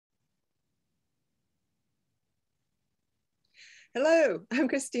Hello, I'm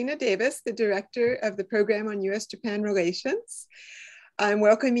Christina Davis, the director of the program on U.S.-Japan relations. I'm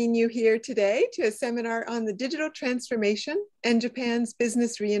welcoming you here today to a seminar on the digital transformation and Japan's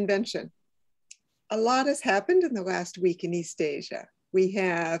business reinvention. A lot has happened in the last week in East Asia. We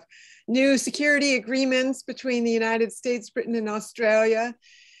have new security agreements between the United States, Britain, and Australia,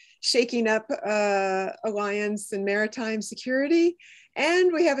 shaking up alliance and maritime security.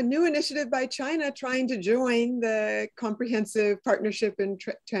 And we have a new initiative by China trying to join the Comprehensive Partnership and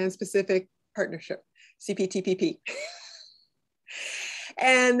Trans-Pacific Partnership, CPTPP.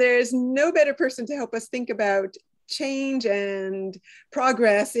 And there's no better person to help us think about change and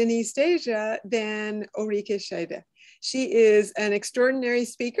progress in East Asia than Ulrike Schaede. She is an extraordinary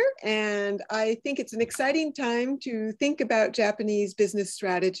speaker, and I think it's an exciting time to think about Japanese business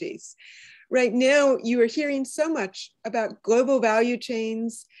strategies. Right now, you are hearing so much about global value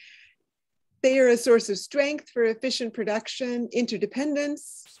chains. They are a source of strength for efficient production,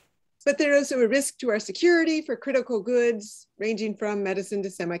 interdependence, but they're also a risk to our security for critical goods, ranging from medicine to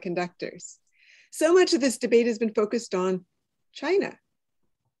semiconductors. So much of this debate has been focused on China,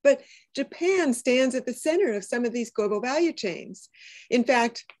 but Japan stands at the center of some of these global value chains. In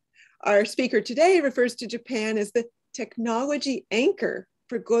fact, our speaker today refers to Japan as the technology anchor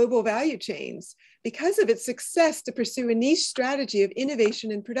for global value chains because of its success to pursue a niche strategy of innovation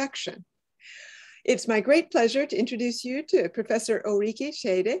and production. It's my great pleasure to introduce you to Professor Ulrike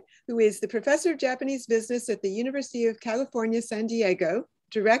Schaede, who is the Professor of Japanese Business at the University of California, San Diego,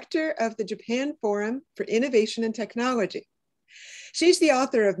 Director of the Japan Forum for Innovation and Technology. She's the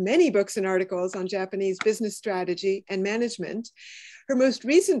author of many books and articles on Japanese business strategy and management. Her most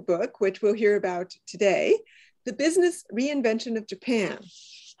recent book, which we'll hear about today, The Business Reinvention of Japan,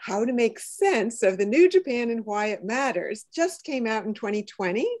 How to Make Sense of the New Japan and Why It Matters, just came out in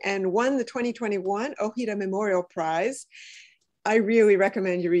 2020 and won the 2021 Ohita Memorial Prize. I really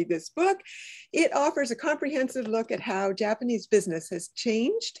recommend you read this book. It offers a comprehensive look at how Japanese business has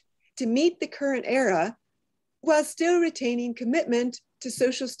changed to meet the current era while still retaining commitment to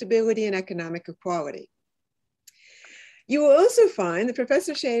social stability and economic equality. You will also find that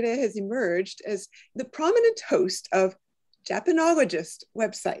Professor Schaede has emerged as the prominent host of Japanologist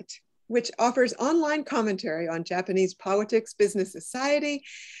website, which offers online commentary on Japanese politics, business, society.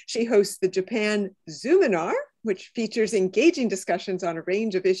 She hosts the Japan Zoominar, which features engaging discussions on a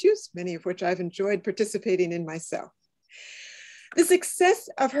range of issues, many of which I've enjoyed participating in myself. The success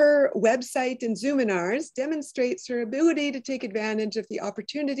of her website and Zoominars demonstrates her ability to take advantage of the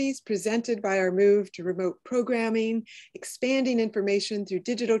opportunities presented by our move to remote programming, expanding information through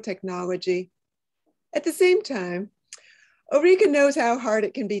digital technology. At the same time, Ulrike knows how hard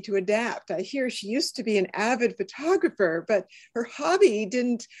it can be to adapt. I hear she used to be an avid photographer, but her hobby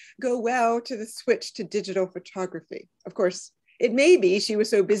didn't go well to the switch to digital photography. Of course, it may be she was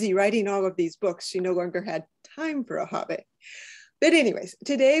so busy writing all of these books, she no longer had time for a hobby. But anyways,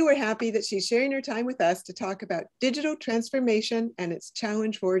 today we're happy that she's sharing her time with us to talk about digital transformation and its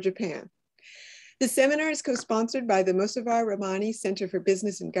challenge for Japan. The seminar is co-sponsored by the Mosavar Ramani Center for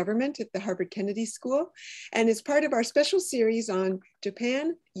Business and Government at the Harvard Kennedy School and is part of our special series on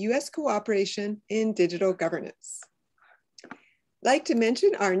Japan-US cooperation in digital governance. I'd like to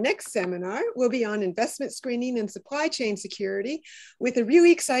mention our next seminar will be on investment screening and supply chain security with a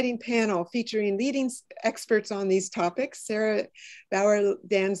really exciting panel featuring leading experts on these topics, Sarah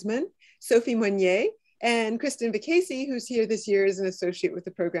Bauer-Dansman, Sophie Monnier, and Kristen Vicasi, who's here this year as an associate with the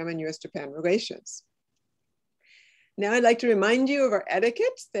program on US-Japan relations. Now I'd like to remind you of our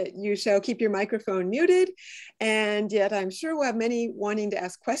etiquette, that you shall keep your microphone muted, and yet I'm sure we'll have many wanting to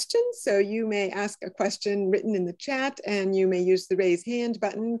ask questions, so you may ask a question written in the chat, and you may use the raise hand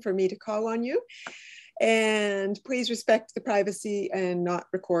button for me to call on you. And please respect the privacy and not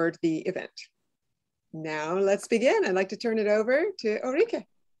record the event. Now let's begin. I'd like to turn it over to Ulrike.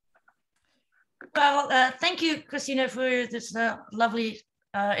 Well, thank you, Christina, for this lovely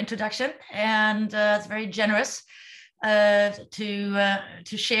introduction, and it's very generous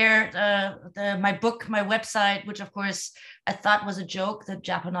to share my book, my website, which of course I thought was a joke, the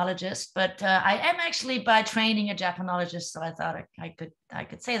Japanologist, but I am actually by training a Japanologist, so I thought I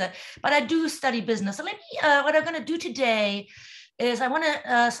could say that. But I do study business. So let me, what I'm going to do today is I want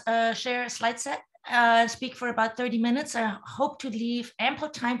to share a slide set, speak for about 30 minutes. I hope to leave ample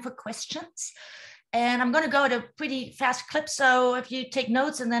time for questions. And I'm going to go at a pretty fast clip. So if you take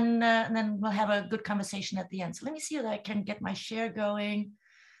notes, and then we'll have a good conversation at the end. So let me see if I can get my share going.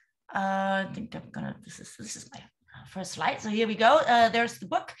 I think I'm gonna. This is my first slide. So here we go. There's the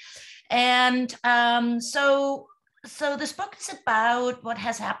book, and so this book is about what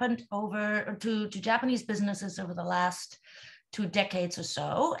has happened to Japanese businesses over the last 2 decades or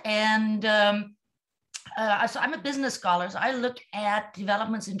so. And so I'm a business scholar, so I look at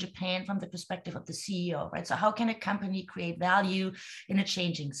developments in Japan from the perspective of the CEO, right? So how can a company create value in a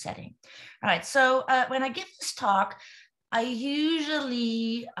changing setting? All right, so when I give this talk, I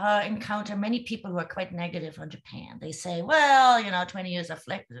usually encounter many people who are quite negative on Japan. They say, well, 20 years of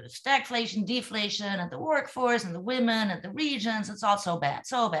stagflation, deflation, and the workforce, and the women, and the regions, it's all so bad,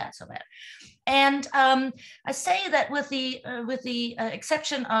 so bad, so bad. And I say that with the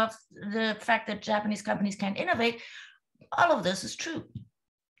exception of the fact that Japanese companies can't innovate, all of this is true.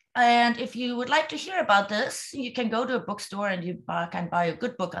 And if you would like to hear about this, you can go to a bookstore and you can buy a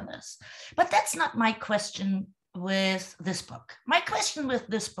good book on this. But that's not my question with this book. My question with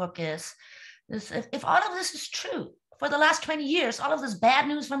this book is if all of this is true, for the last 20 years, all of this bad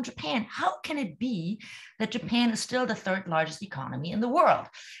news from Japan, how can it be that Japan is still the 3rd largest economy in the world?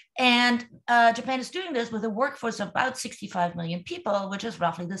 And Japan is doing this with a workforce of about 65 million people, which is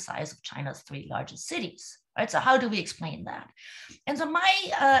roughly the size of China's 3 largest cities. Right? So how do we explain that? And so my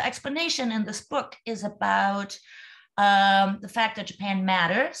explanation in this book is about the fact that Japan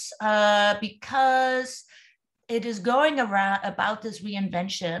matters because it is going around about this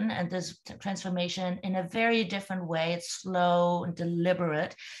reinvention and this transformation in a very different way. It's slow and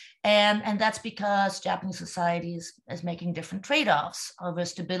deliberate. And that's because Japanese society is making different trade-offs over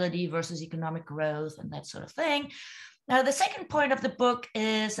stability versus economic growth and that sort of thing. Now, the second point of the book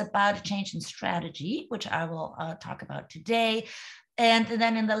is about a change in strategy, which I will talk about today. And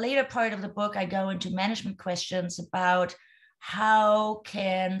then in the later part of the book, I go into management questions about how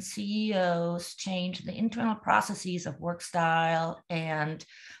can CEOs change the internal processes of work style and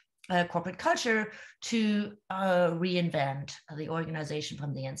corporate culture to reinvent the organization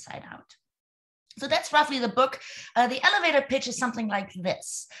from the inside out. So that's roughly the book. The elevator pitch is something like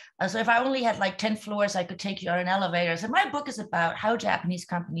this. So if I only had like 10 floors, I could take you on an elevator. So my book is about how Japanese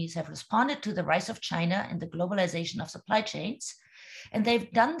companies have responded to the rise of China and the globalization of supply chains. And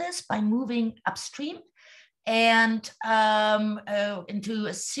they've done this by moving upstream and into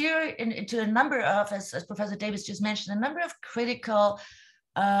a number of, as Professor Davis just mentioned, a number of critical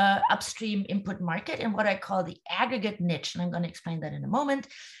upstream input market in what I call the aggregate niche. And I'm going to explain that in a moment.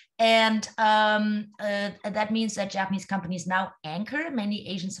 And that means that Japanese companies now anchor many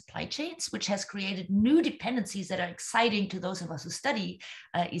Asian supply chains, which has created new dependencies that are exciting to those of us who study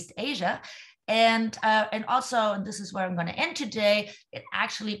East Asia. And also, and this is where I'm going to end today, it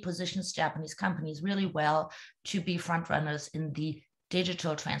actually positions Japanese companies really well to be frontrunners in the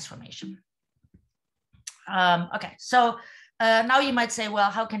digital transformation. Okay, so now you might say,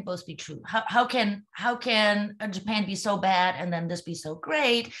 well, how can both be true? How can Japan be so bad and then this be so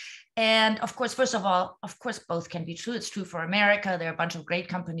great? And of course, first of all, of course, both can be true. It's true for America. There are a bunch of great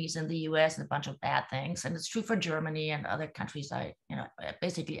companies in the US and a bunch of bad things. And it's true for Germany and other countries.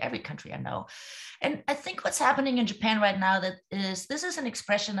 Basically every country I know. And I think what's happening in Japan right now this is an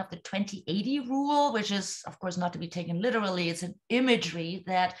expression of the 2080 rule, which is, of course, not to be taken literally. It's an imagery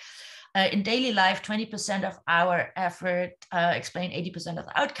that in daily life, 20% of our effort explain 80% of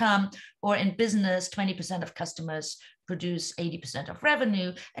the outcome, or in business, 20% of customers produce 80% of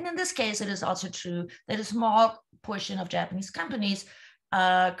revenue. And in this case, it is also true that a small portion of Japanese companies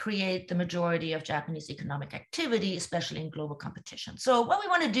create the majority of Japanese economic activity, especially in global competition. So what we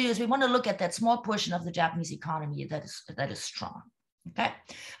want to do is we want to look at that small portion of the Japanese economy that is strong. Okay.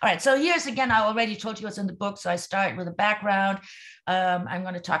 All right. So here's again, I already told you what's in the book. So I start with a background. I'm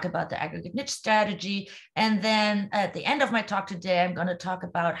going to talk about the aggregate niche strategy. And then at the end of my talk today, I'm going to talk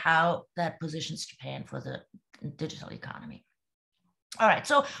about how that positions Japan for the digital economy. All right.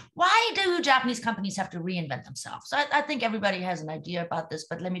 So why do Japanese companies have to reinvent themselves? So I think everybody has an idea about this,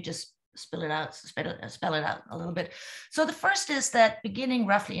 but let me just spell it out a little bit. So the first is that beginning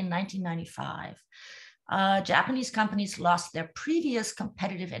roughly in 1995, Japanese companies lost their previous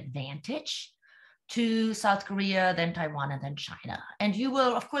competitive advantage to South Korea, then Taiwan, and then China. And you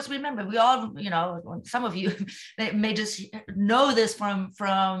will, of course, remember, we all, some of you may just know this from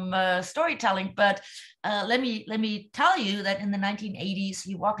storytelling, but let me tell you that in the 1980s,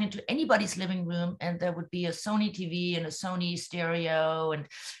 you walk into anybody's living room and there would be a Sony TV and a Sony stereo and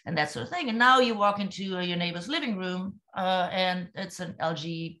that sort of thing. And now you walk into your neighbor's living room and it's an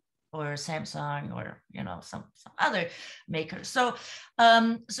LG or Samsung or some other maker. So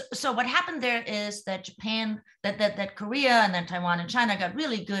what happened there is that Japan, that Korea and then Taiwan and China got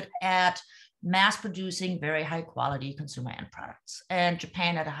really good at mass producing very high quality consumer end products, and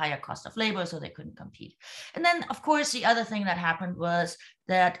Japan had a higher cost of labor, so they couldn't compete. And then of course the other thing that happened was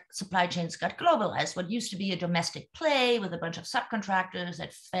that supply chains got globalized. What used to be a domestic play with a bunch of subcontractors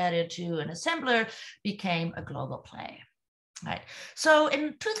that fed into an assembler became a global play. Right. So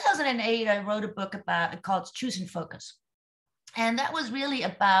in 2008, I wrote a book called Choosing Focus. And that was really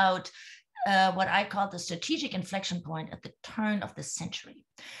about what I call the strategic inflection point at the turn of the century.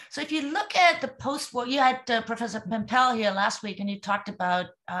 So if you look at the post-war, you had Professor Pempel here last week, and you talked about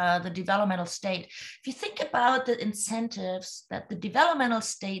the developmental state. If you think about the incentives that the developmental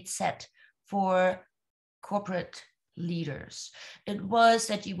state set for corporate leaders, it was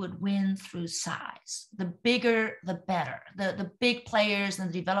that you would win through size. The bigger, the better. The big players in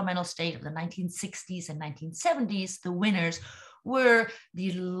the developmental state of the 1960s and 1970s, the winners, were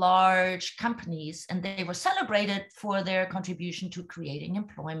the large companies, and they were celebrated for their contribution to creating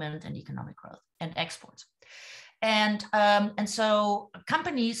employment and economic growth and exports. And so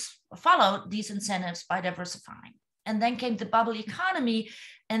companies followed these incentives by diversifying. And then came the bubble economy,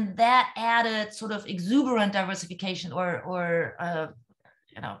 and that added sort of exuberant diversification or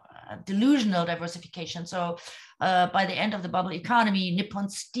delusional diversification. So by the end of the bubble economy, Nippon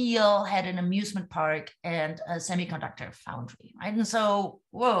Steel had an amusement park and a semiconductor foundry, right? And so,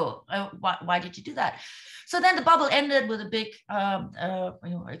 whoa, why did you do that? So then the bubble ended with a big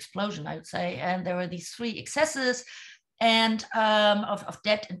explosion, I would say. And there were these three excesses and of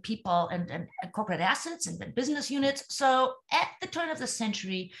debt and people and corporate assets and business units. So at the turn of the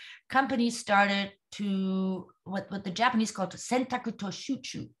century, companies started to what the Japanese called sentaku to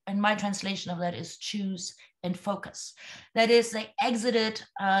shuchu. And my translation of that is choose and focus. That is, they exited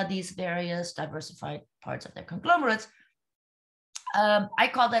these various diversified parts of their conglomerates. I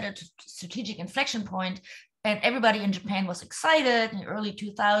call that a strategic inflection point. And everybody in Japan was excited. In the early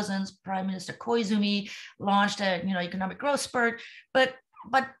 2000s, Prime Minister Koizumi launched a economic growth spurt. But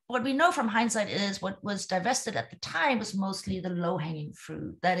what we know from hindsight is what was divested at the time was mostly the low-hanging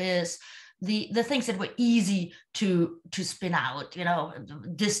fruit. That is, the things that were easy to spin out,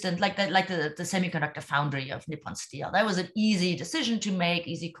 distant, like the semiconductor foundry of Nippon Steel. That was an easy decision to make,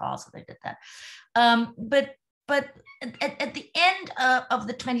 easy call, so they did that. But at the end of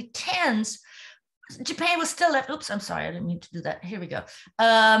the 2010s, Japan was still left. Oops, I'm sorry, I didn't mean to do that. Here we go.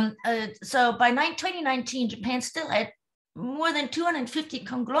 So by 2019, Japan still had more than 250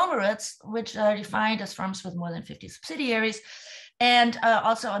 conglomerates, which are defined as firms with more than 50 subsidiaries. And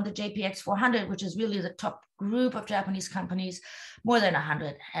also on the JPX 400, which is really the top group of Japanese companies, more than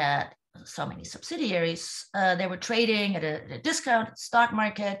 100 had so many subsidiaries. They were trading at a discount stock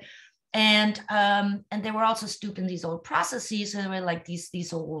market. And they were also stooping these old processes. So they were like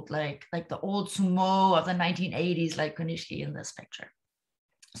these old, like the old sumo of the 1980s, like Konishiki in this picture.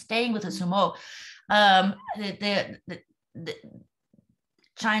 Staying with the sumo,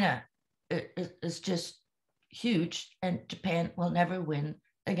 China is just huge, and Japan will never win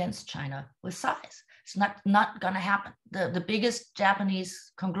against China with size. It's not going to happen. The biggest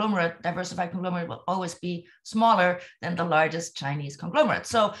Japanese conglomerate, diversified conglomerate, will always be smaller than the largest Chinese conglomerate.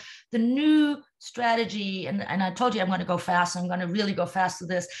 So the new strategy, and I told you I'm going to go fast, I'm going to really go fast to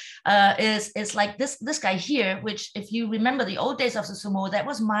this, is like this this guy here, which if you remember the old days of the sumo, that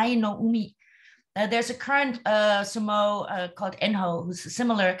was Mai no Umi. There's a current sumo called Enho, who's a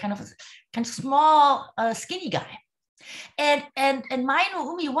similar kind of small, skinny guy. And Mai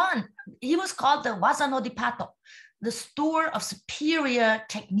no Umi won. He was called the Waza no Dipato, the store of superior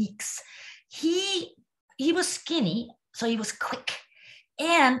techniques. He was skinny, so he was quick,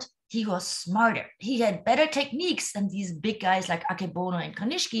 and he was smarter. He had better techniques than these big guys like Akebono and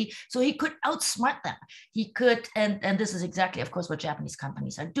Konishiki, so he could outsmart them. He could, and this is exactly, of course, what Japanese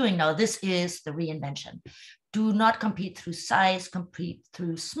companies are doing now. This is the reinvention. Do not compete through size, compete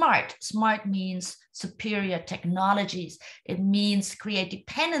through smart. Smart means superior technologies. It means create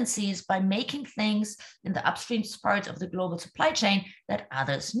dependencies by making things in the upstream parts of the global supply chain that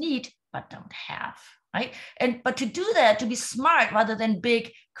others need but don't have, right? But to do that, to be smart rather than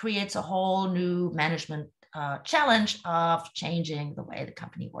big, creates a whole new management challenge of changing the way the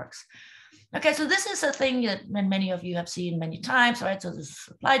company works. Okay, so this is a thing that many of you have seen many times, right? So this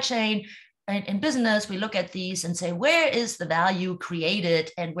supply chain. In business, we look at these and say, where is the value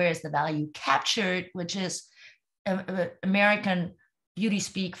created and where is the value captured, which is American beauty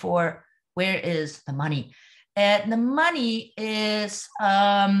speak for where is the money. And the money is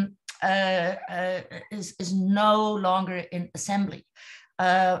no longer in assembly.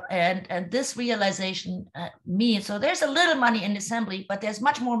 And this realization means, so there's a little money in assembly, but there's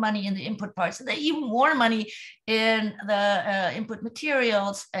much more money in the input parts. And there's even more money in the input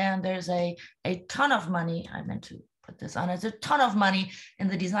materials. And there's a ton of money. I meant to put this on. There's a ton of money in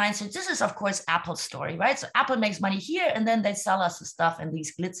the design. So this is, of course, Apple's story, right? So Apple makes money here, and then they sell us the stuff in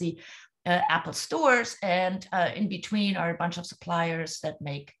these glitzy Apple stores. And in between are a bunch of suppliers that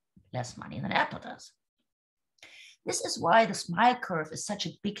make less money than Apple does. This is why the smile curve is such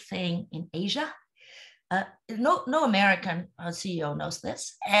a big thing in Asia. No American CEO knows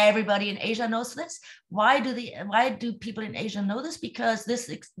this. Everybody in Asia knows this. Why do people in Asia know this? Because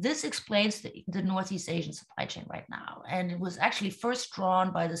this explains the Northeast Asian supply chain right now. And it was actually first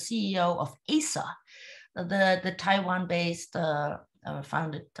drawn by the CEO of ASA, the Taiwan-based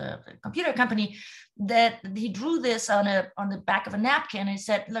founded computer company, that he drew this on the back of a napkin and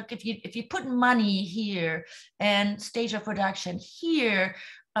said, look, if you put money here and stage of production here,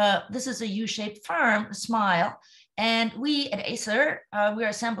 this is a U-shaped firm, Smile, and we at Acer, we're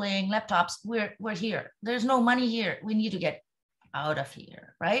assembling laptops. We're here. There's no money here. We need to get out of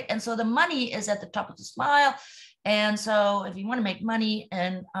here, right? And so the money is at the top of the Smile. And so if you want to make money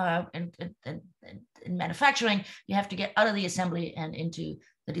in manufacturing, you have to get out of the assembly and into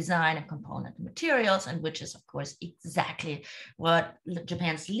the design and component materials, and which is, of course, exactly what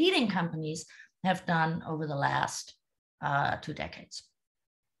Japan's leading companies have done over the last 2 decades.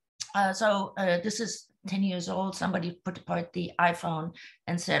 This is 10 years old. Somebody put apart the iPhone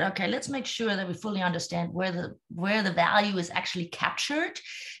and said, okay, let's make sure that we fully understand where the value is actually captured.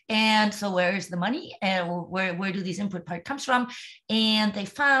 And so where is the money? Where do these input parts come from? And they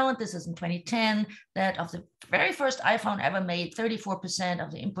found, this is in 2010, that of the very first iPhone ever made, 34%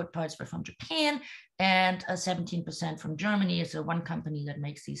 of the input parts were from Japan and 17% from Germany. It's one company that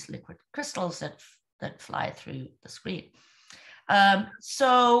makes these liquid crystals that fly through the screen.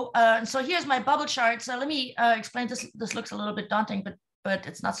 So here's my bubble chart. So let me explain this. This looks a little bit daunting, but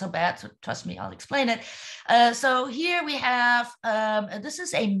it's not so bad. So trust me, I'll explain it. So here we have, this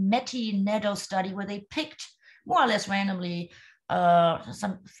is a Meti-Nedo study where they picked more or less randomly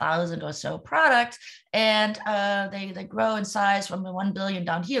some 1,000 or so products, and they grow in size from the 1 billion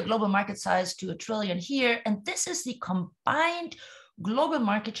down here, global market size, to 1 trillion here. And this is the combined global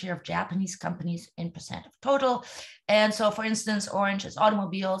market share of Japanese companies in percent of total. And so, for instance, orange is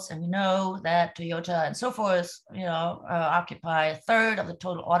automobiles, and we know that Toyota and so forth, occupy 1/3 of the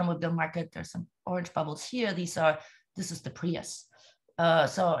total automobile market. There's some orange bubbles here. This is the Prius.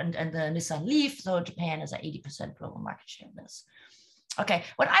 And the Nissan Leaf. So Japan is at 80% global market share in this. Okay,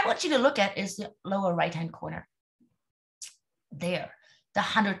 what I want you to look at is the lower right-hand corner. There, the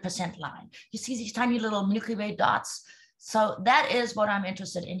 100% line. You see these tiny little Milky Way dots? So that is what I'm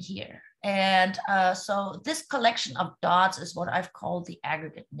interested in here. And so this collection of dots is what I've called the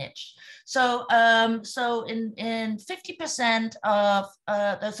aggregate niche. So in 50% of,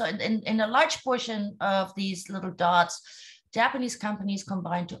 in a large portion of these little dots, Japanese companies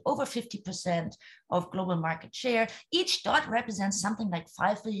combine to over 50% of global market share. Each dot represents something like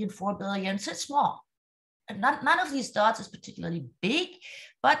 5 billion, 4 billion, so it's small. None of these dots is particularly big,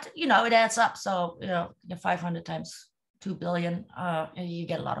 but it adds up. So 500 times 2 billion, you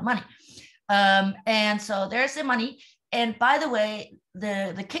get a lot of money. And so there's the money. And by the way,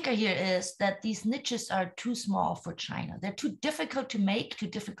 the kicker here is that these niches are too small for China. They're too difficult to make, too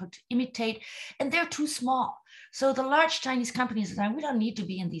difficult to imitate, and they're too small. So the large Chinese companies are saying, we don't need to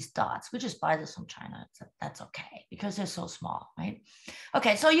be in these dots. We just buy this from China. That's okay, because they're so small, right?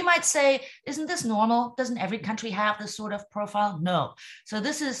 Okay, so you might say, isn't this normal? Doesn't every country have this sort of profile? No. So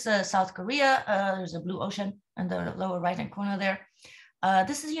this is South Korea. There's a blue ocean in the lower right-hand corner there.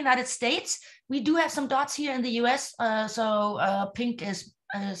 This is the United States. We do have some dots here in the US. Pink is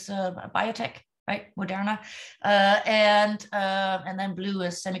biotech, right? Moderna. And then blue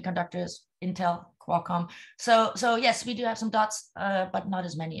is semiconductors, Intel, Qualcomm. So yes, we do have some dots, but not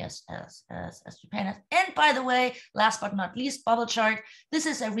as many as Japan has. And by the way, last but not least, bubble chart. This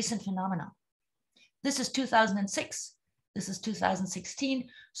is a recent phenomenon. This is 2006. This is 2016.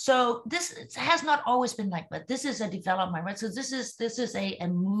 So this has not always been like that. This is a development, right? So this is a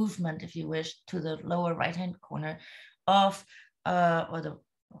movement, if you wish, to the lower right-hand corner of, or the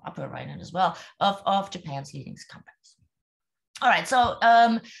upper right-hand as well, of Japan's leading companies. All right, so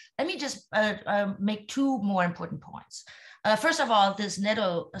let me just make 2 more important points. First of all, this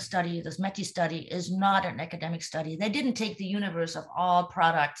Nedo study, this Meti study, is not an academic study. They didn't take the universe of all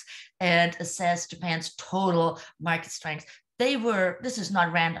products and assess Japan's total market strength. This is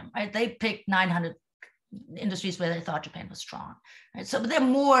not random, right? They picked 900 industries where they thought Japan was strong, right? So there are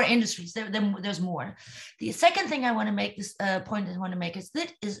more industries, there's more. The second thing I want to make, this point I want to make, is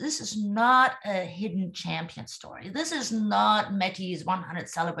this is not a hidden champion story. This is not Meti's 100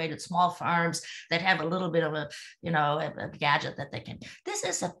 celebrated small firms that have a little bit of a gadget that they can. This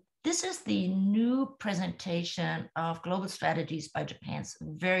is the new presentation of global strategies by Japan's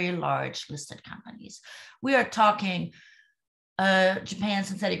very large listed companies. We are talking Japan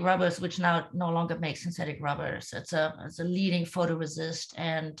Synthetic Rubbers, which now no longer makes synthetic rubbers. It's a leading photoresist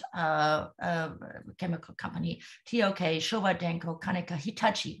and chemical company. TOK, Showa Denko, Kaneka,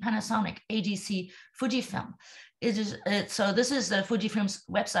 Hitachi, Panasonic, AGC, Fujifilm. So this is the Fujifilm's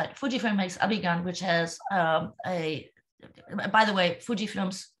website. Fujifilm makes Abigan, which has by the way,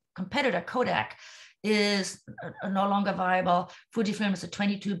 Fujifilm's competitor Kodak is no longer viable. Fujifilm is a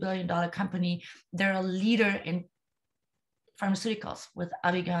 $22 billion company. They're a leader in pharmaceuticals with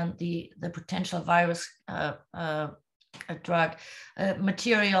Abigan, the potential virus drug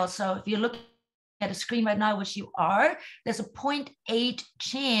material. So if you look at a screen right now, which you are, there's a 0.8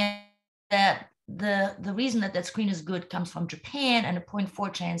 chance that the reason that screen is good comes from Japan, and a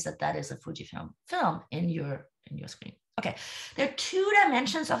 0.4 chance that is a Fujifilm film in your screen. Okay, there are two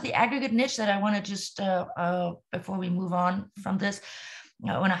dimensions of the aggregate niche that I want to just, before we move on from this,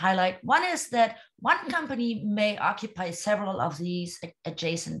 I want to highlight. One is that one company may occupy several of these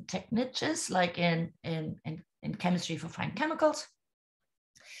adjacent tech niches, like in chemistry for fine chemicals.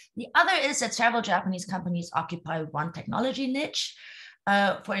 The other is that several Japanese companies occupy one technology niche.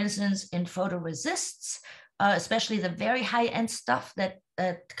 For instance, in photoresists, especially the very high-end stuff that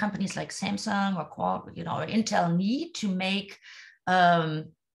companies like Samsung or Qualcomm, or Intel need to make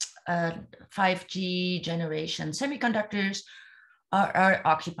 5G generation semiconductors are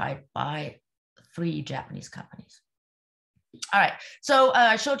occupied by 3 Japanese companies. All right, so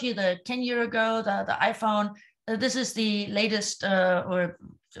I showed you the 10-year ago, the iPhone. This is the latest, or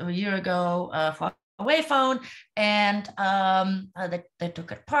a year ago, Huawei phone, and they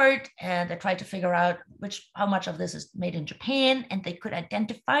took it apart and they tried to figure out how much of this is made in Japan, and they could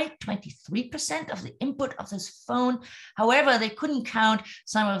identify 23% of the input of this phone. However, they couldn't count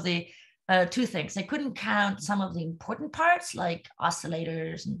some of the two things. They couldn't count some of the important parts like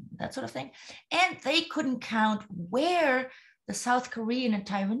oscillators and that sort of thing, and they couldn't count where the South Korean and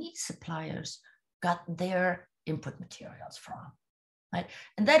Taiwanese suppliers got their input materials from. Right?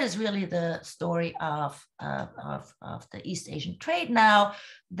 And that is really the story of the East Asian trade now,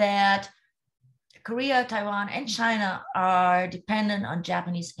 that Korea, Taiwan, and China are dependent on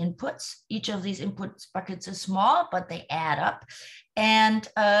Japanese inputs. Each of these input buckets is small, but they add up. And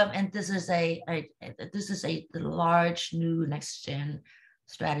this is a large new next-gen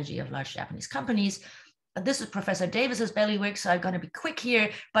strategy of large Japanese companies. This is Professor Davis's bailiwick, so I'm going to be quick here.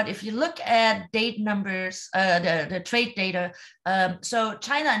 But if you look at date numbers, the trade data, so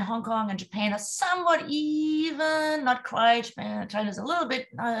China and Hong Kong and Japan are somewhat even, not quite. China's a little bit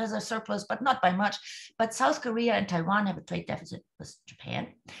has a surplus, but not by much. But South Korea and Taiwan have a trade deficit with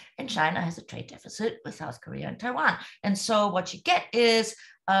Japan, and China has a trade deficit with South Korea and Taiwan. And so what you get is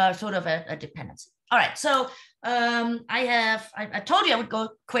sort of a dependency. All right, so I told you I would go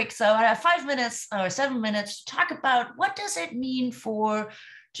quick, so I have 5 minutes or 7 minutes to talk about what does it mean for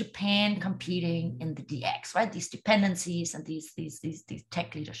Japan competing in the DX, right? These dependencies and these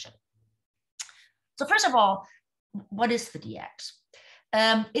tech leadership. So first of all, what is the DX?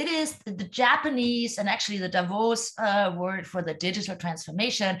 It is the Japanese and actually the Davos word for the digital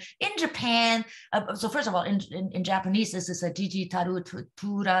transformation in Japan. So first of all, in Japanese, this is a digitaru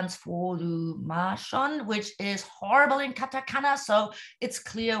transformation, which is horrible in katakana. So it's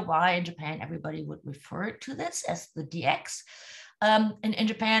clear why in Japan everybody would refer to this as the DX. In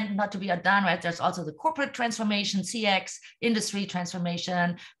Japan, not to be outdone, right? There's also the corporate transformation, CX, industry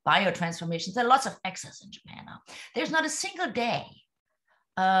transformation, biotransformation. There are lots of X's in Japan now. There's not a single day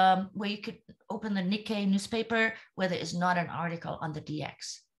where you could open the Nikkei newspaper where there is not an article on the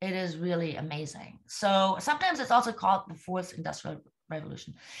DX. It is really amazing. So sometimes it's also called the 4th industrial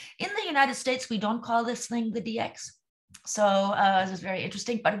revolution. In the United States, we don't call this thing the DX. So this is very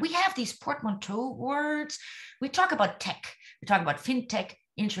interesting, but we have these portmanteau words. We talk about tech. We talk about fintech,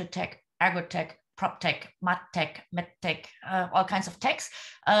 insurtech, agrotech, proptech, mattech, medtech, all kinds of techs.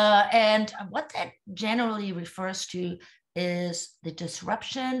 And what that generally refers to is the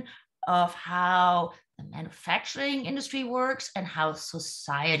disruption of how the manufacturing industry works and how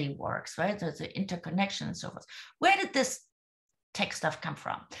society works, right? There's the interconnection and so forth. Where did this tech stuff come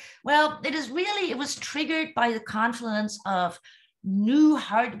from? Well, it was triggered by the confluence of new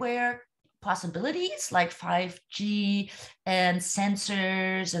hardware possibilities like 5G and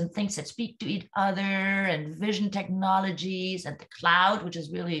sensors and things that speak to each other and vision technologies and the cloud, which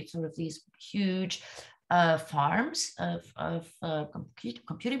is really sort of these huge farms of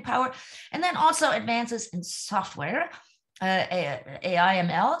computing power, and then also advances in software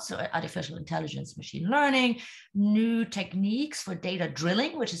AI/ML, so artificial intelligence, machine learning, new techniques for data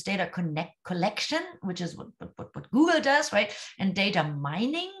drilling, which is data collection, which is what Google does, right? And data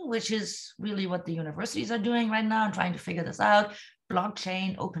mining, which is really what the universities are doing right now and trying to figure this out.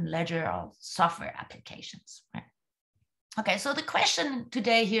 Blockchain, open ledger, or software applications, right? Okay, so the question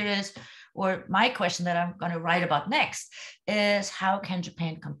today here is, or my question that I'm going to write about next is, how can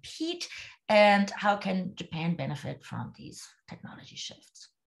Japan compete and how can Japan benefit from these technology shifts,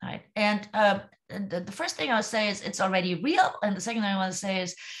 right? And the first thing I'll say is it's already real. And the second thing I want to say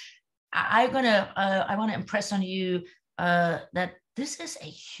is I want to impress on you that this is a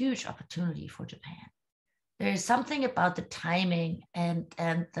huge opportunity for Japan. There is something about the timing and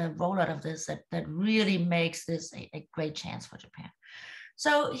the rollout of this that really makes this a great chance for Japan.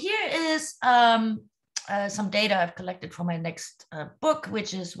 So here is some data I've collected for my next book,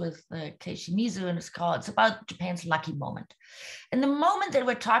 which is with Kei Shimizu, and it's about Japan's lucky moment. And the moment that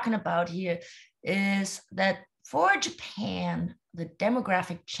we're talking about here is that for Japan, the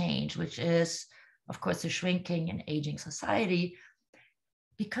demographic change, which is, of course, the shrinking and aging society,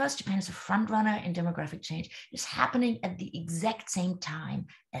 because Japan is a front runner in demographic change, is happening at the exact same time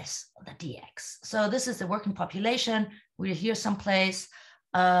as the DX. So this is the working population. We're here someplace.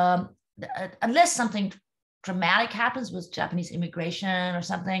 Unless something dramatic happens with Japanese immigration or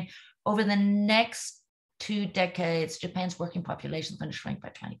something, over the next 2 decades, Japan's working population is going to shrink by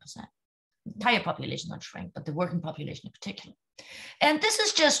 20%. The entire population is going to shrink, but the working population in particular. And this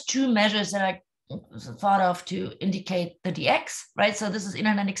is just 2 measures that I thought of to indicate the DX, right? So this is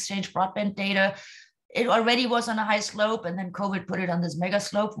internet exchange broadband data. It already was on a high slope, and then COVID put it on this mega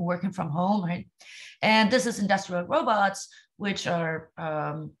slope from working from home, right? And this is industrial robots, which are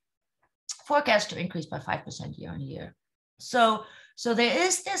forecast to increase by 5% year on year. So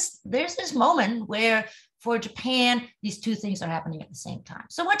there's this moment where for Japan, these 2 things are happening at the same time.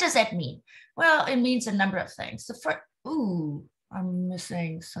 So what does that mean? Well, it means a number of things. The first, I'm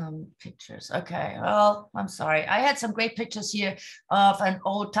missing some pictures. Okay, well, I'm sorry. I had some great pictures here of an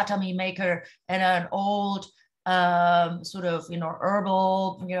old tatami maker and an old sort of,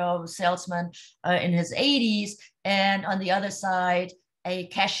 herbal, salesman in his 80s. And on the other side, a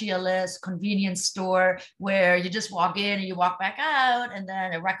cashierless convenience store where you just walk in and you walk back out, and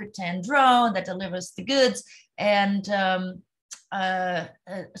then a Rakuten drone that delivers the goods. And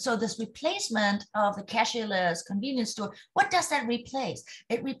so this replacement of the cashierless convenience store, what does that replace?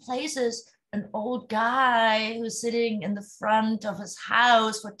 It replaces an old guy who's sitting in the front of his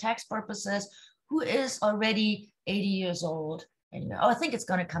house for tax purposes, who is already 80 years old. And, I think it's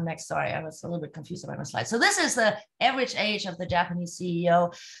going to come next. Sorry, I was a little bit confused about my slide. So this is the average age of the Japanese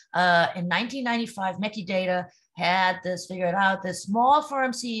CEO. In 1995, Metidata had this figured out. The small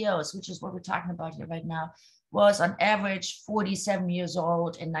firm CEOs, which is what we're talking about here right now, was on average 47 years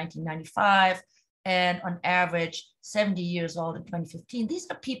old in 1995, and on average 70 years old in 2015. These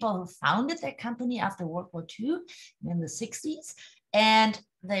are people who founded their company after World War II in the 60s, and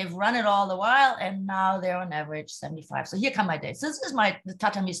they've run it all the while, and now they're on average 75. So here come my days. This is the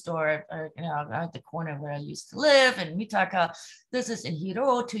tatami store, at the corner where I used to live in Mitaka. This is in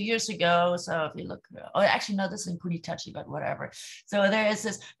Hiro 2 years ago. So if you look, actually, no, this is in Kunitachi, but whatever. So there is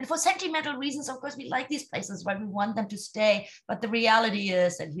this, and for sentimental reasons, of course, we like these places, right? We want them to stay. But the reality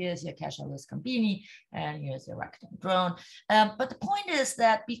is that here's your cashierless konbini, and here's your Rakuten drone. But the point is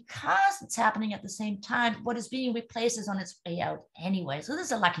that because it's happening at the same time, what is being replaced is on its way out anyway. So this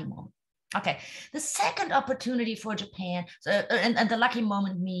is a lucky moment. Okay, the second opportunity for Japan, and the lucky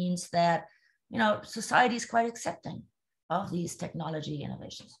moment means that, society is quite accepting of these technology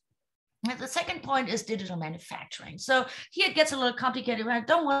innovations. And the second point is digital manufacturing. So here it gets a little complicated. I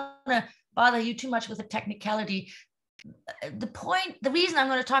don't want to bother you too much with the technicality. The reason I'm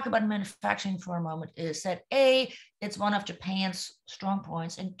going to talk about manufacturing for a moment is that A, it's one of Japan's strong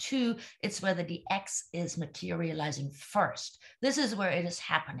points, and 2, it's where the DX is materializing first. This is where it is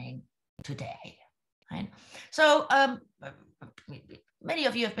happening today, right? So many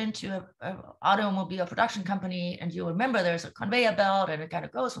of you have been to an automobile production company, and you'll remember there's a conveyor belt, and it kind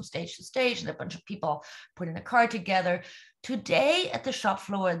of goes from stage to stage, and a bunch of people putting a car together. Today at the shop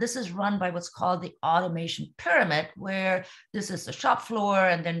floor, this is run by what's called the automation pyramid, where this is the shop floor,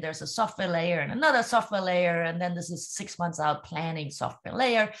 and then there's a software layer and another software layer, and then this is 6 months out planning software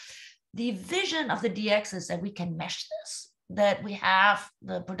layer. The vision of the DX is that we can mesh this, that we have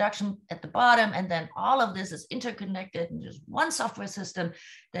the production at the bottom, and then all of this is interconnected in just one software system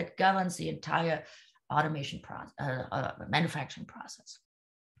that governs the entire automation process, manufacturing process.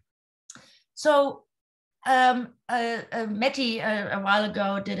 So Meti a while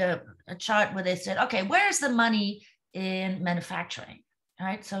ago did a chart where they said, okay, where's the money in manufacturing.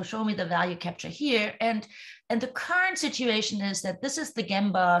 Right, so show me the value capture here. And the current situation is that this is the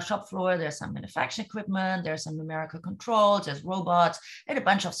Gemba shop floor. There's some manufacturing equipment, there's some numerical controls, there's robots, and a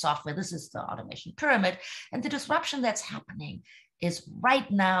bunch of software. This is the automation pyramid. And the disruption that's happening is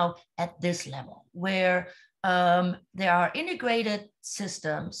right now at this level, where there are integrated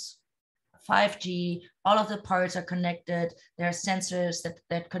systems, 5G, all of the parts are connected. There are sensors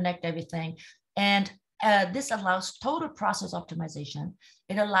that connect everything. And this allows total process optimization.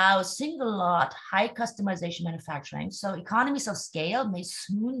 It allows single lot, high customization manufacturing. So economies of scale may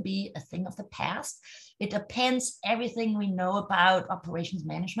soon be a thing of the past. It appends everything we know about operations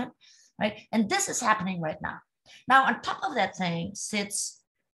management, right? And this is happening right now. Now, on top of that thing sits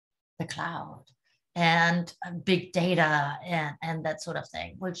the cloud and big data and that sort of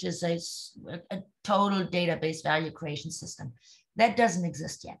thing, which is a total database value creation system. That doesn't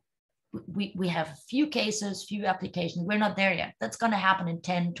exist yet. We have few cases, few applications. We're not there yet. That's going to happen in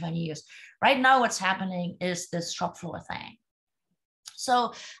 10, 20 years. Right now, what's happening is this shop floor thing.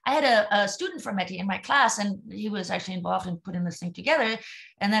 So I had a student from MIT in my class, and he was actually involved in putting this thing together.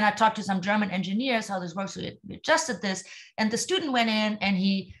 And then I talked to some German engineers how this works. So we adjusted this, and the student went in and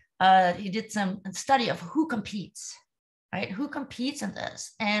he did some study of who competes. Right? Who competes in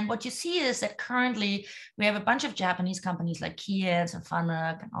this? And what you see is that currently we have a bunch of Japanese companies like Keyence and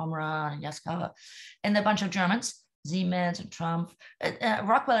Fanuc and Omron and Yaskawa, and a bunch of Germans, Siemens and Trumpf,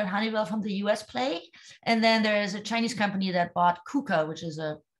 Rockwell and Honeywell from the US play. And then there is a Chinese company that bought KUKA, which is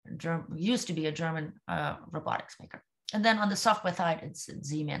used to be a German robotics maker. And then on the software side, it's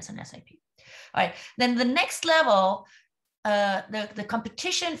Siemens and SAP. All right, then the next level, the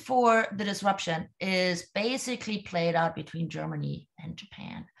competition for the disruption is basically played out between Germany and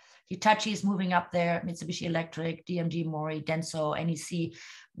Japan. Hitachi is moving up there, Mitsubishi Electric, DMG Mori, Denso, NEC,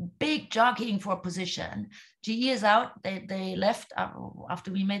 big jockeying for position. GE is out, they left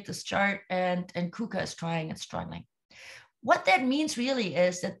after we made this chart, and KUKA is trying and struggling. What that means really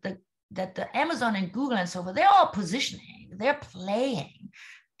is that the Amazon and Google and so forth, they're all positioning, they're playing,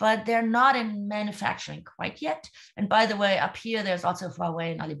 but they're not in manufacturing quite yet. And by the way, up here, there's also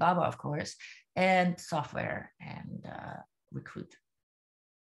Huawei and Alibaba, of course, and software and Recruit.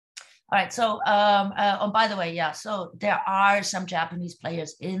 All right, so, oh, by the way, yeah, so there are some Japanese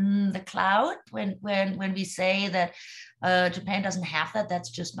players in the cloud. When we say that Japan doesn't have that, that's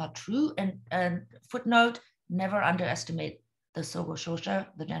just not true. And footnote, never underestimate the Sogo Shosha,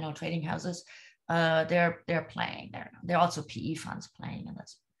 the general trading houses. They're playing there. There are also PE funds playing in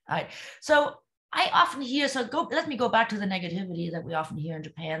this. All right, so I often hear, let me go back to the negativity that we often hear in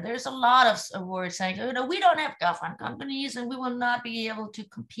Japan. There's a lot of words saying, you know, we don't have GAFA companies and we will not be able to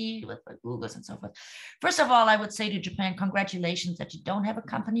compete with the Googles and so forth. First of all, I would say to Japan, congratulations that you don't have a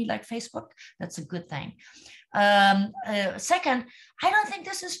company like Facebook. That's a good thing. Second, I don't think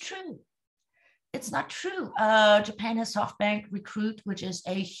this is true. It's not true. Japan has SoftBank, Recruit, which is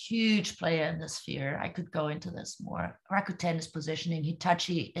a huge player in this sphere. I could go into this more. Rakuten is positioning,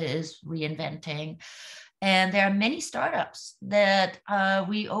 Hitachi is reinventing. And there are many startups that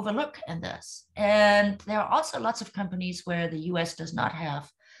we overlook in this. And there are also lots of companies where the US does not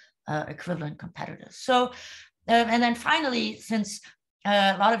have equivalent competitors. So, and then finally, since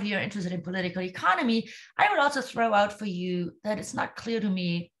a lot of you are interested in political economy, I would also throw out for you that it's not clear to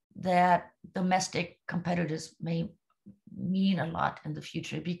me that domestic competitors may mean a lot in the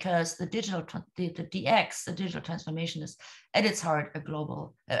future, because the digital, the DX, the digital transformation is at its heart a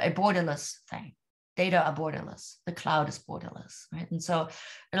global, a borderless thing. Data are borderless, the cloud is borderless, right? And so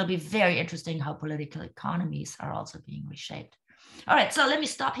it'll be very interesting how political economies are also being reshaped. All right, so let me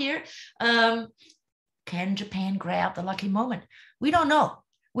stop here. Can Japan grab the lucky moment? We don't know.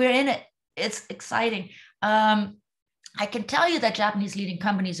 We're in it. It's exciting. I can tell you that Japanese leading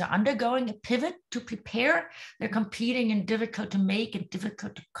companies are undergoing a pivot to prepare. They're competing in difficult to make and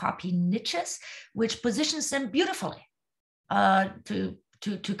difficult to copy niches, which positions them beautifully to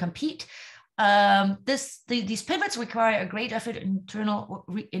compete. These pivots require a great effort in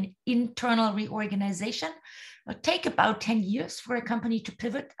internal reorganization. It'll take about 10 years for a company to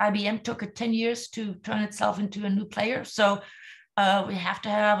pivot. IBM took 10 years to turn itself into a new player. So we have to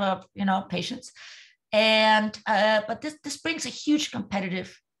have patience. And but this brings a huge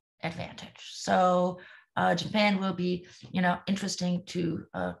competitive advantage. So Japan will be interesting to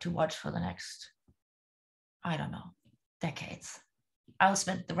watch for the next, I don't know, decades. I'll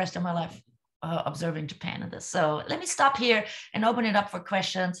spend the rest of my life observing Japan in this. So let me stop here and open it up for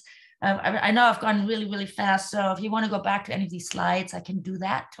questions. I know I've gone really, really fast. So if you want to go back to any of these slides, I can do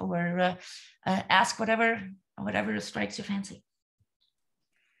that, or ask whatever strikes your fancy.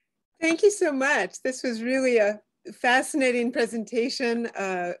 Thank you so much. This was really a fascinating presentation,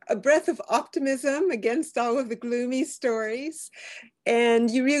 a breath of optimism against all of the gloomy stories. And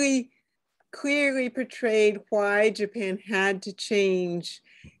you really clearly portrayed why Japan had to change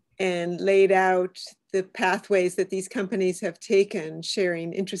and laid out the pathways that these companies have taken,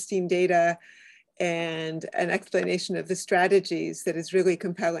 sharing interesting data and an explanation of the strategies that is really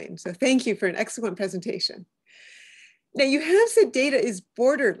compelling. So thank you for an excellent presentation. Now, you have said data is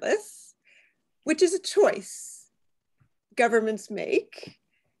borderless, which is a choice governments make.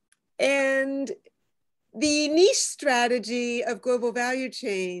 And the niche strategy of global value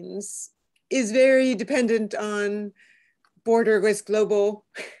chains is very dependent on borderless global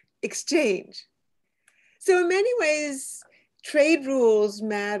exchange. So in many ways, trade rules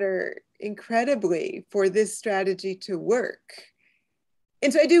matter incredibly for this strategy to work.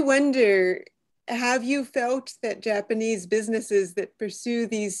 And so I do wonder, have you felt that Japanese businesses that pursue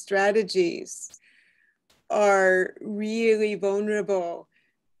these strategies are really vulnerable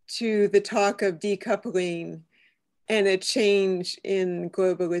to the talk of decoupling and a change in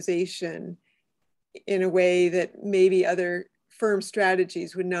globalization in a way that maybe other firm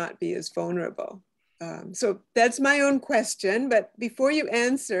strategies would not be as vulnerable? So that's my own question, but before you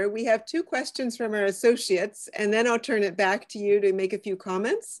answer, we have two questions from our associates, and then I'll turn it back to you to make a few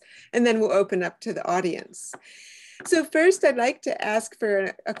comments, and then we'll open up to the audience. So first, I'd like to ask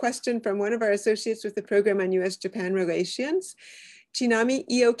for a question from one of our associates with the program on US-Japan relations, Chinami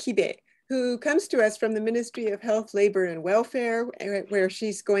Iokibe, who comes to us from the Ministry of Health, Labor, and Welfare, where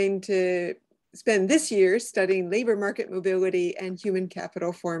she's going to spend this year studying labor market mobility and human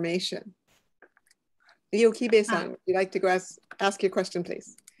capital formation. Iokibe-san, would you like to go ask your question,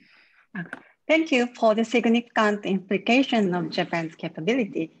 please? Thank you for the significant implication of Japan's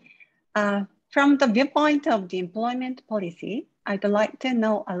capability. From the viewpoint of the employment policy, I'd like to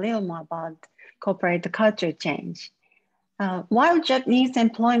know a little more about corporate culture change. While Japanese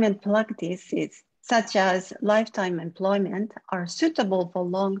employment practices, such as lifetime employment, are suitable for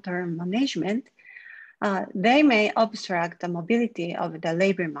long-term management, they may obstruct the mobility of the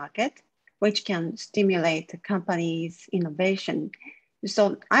labor market, which can stimulate companies' innovation.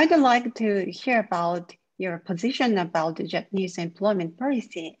 So I'd like to hear about your position about the Japanese employment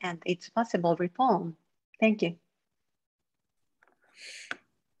policy and its possible reform. Thank you.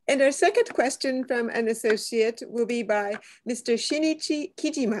 And our second question from an associate will be by Mr. Shinichi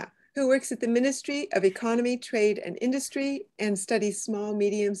Kijima, who works at the Ministry of Economy, Trade, and Industry and studies small,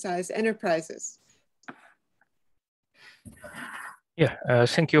 medium-sized enterprises. Yeah,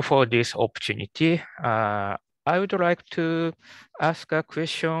 thank you for this opportunity. I would like to ask a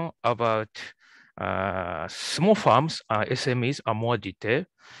question about small firms, SMEs, are more detailed.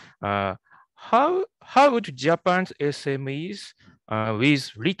 How would Japan's SMEs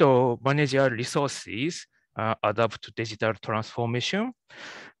with little managerial resources adapt to digital transformation?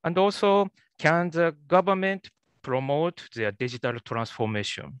 And also, can the government promote their digital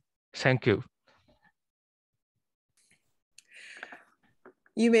transformation? Thank you.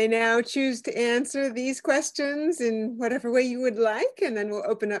 You may now choose to answer these questions in whatever way you would like, and then we'll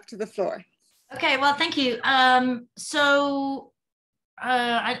open up to the floor. Okay, well, thank you. I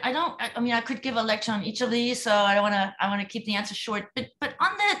mean, I could give a lecture on each of these, so I want to keep the answer short. But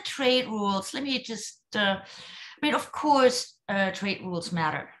on the trade rules, let me just, I mean, of course, trade rules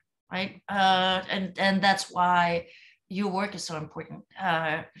matter, right? And that's why your work is so important,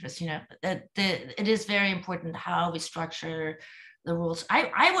 Christina. It is very important how we structure the rules.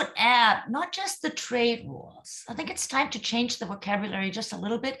 I would add not just the trade rules. I think it's time to change the vocabulary just a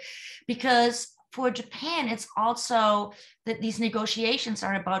little bit, because for Japan, it's also that these negotiations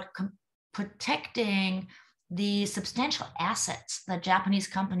are about protecting the substantial assets that Japanese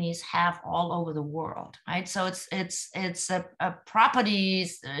companies have all over the world, right? So it's a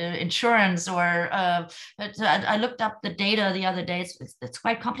properties insurance, or I looked up the data the other day. It's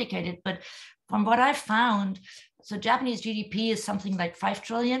quite complicated, but from what I found, so Japanese GDP is something like 5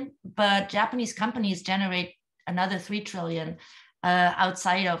 trillion, but Japanese companies generate another 3 trillion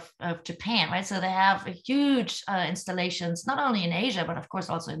outside of Japan, right? So they have a huge installations, not only in Asia, but of course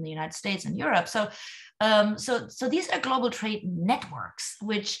also in the United States and Europe. So these are global trade networks,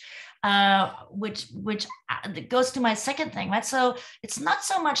 which goes to my second thing, right? So it's not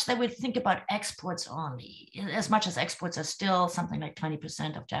so much that we think about exports only, as much as exports are still something like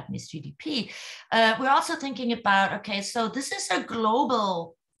 20% of Japanese GDP. We're also thinking about, okay, so this is a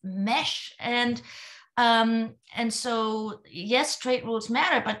global mesh, and so yes, trade rules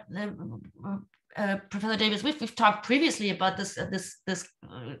matter, but Professor Davis, we've talked previously about this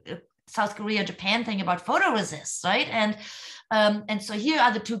South Korea, Japan thing about photoresist, right? And so here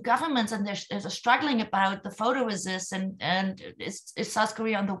are the two governments, and there's a struggling about the photoresist, and is South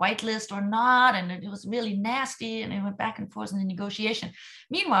Korea on the white list or not? And it was really nasty, and it went back and forth in the negotiation.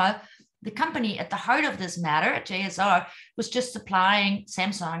 Meanwhile, the company at the heart of this matter, JSR, was just supplying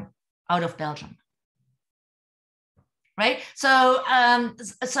Samsung out of Belgium. Right. So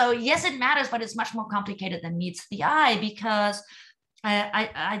yes, it matters, but it's much more complicated than meets the eye, because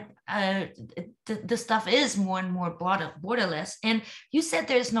this stuff is more and more borderless. And you said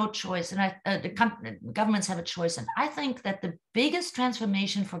there's no choice, and the governments have a choice. And I think that the biggest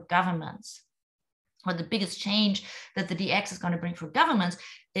transformation for governments, or the biggest change that the DX is going to bring for governments,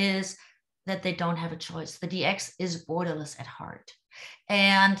 is that they don't have a choice. The DX is borderless at heart.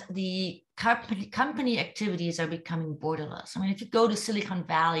 And the company activities are becoming borderless. I mean, if you go to Silicon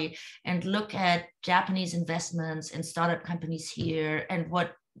Valley and look at Japanese investments in startup companies here, and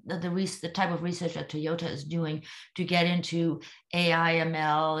what the type of research that Toyota is doing to get into AI,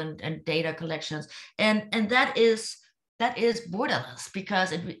 ML, and data collections, and that is borderless,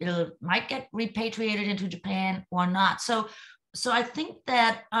 because it might get repatriated into Japan or not. So I think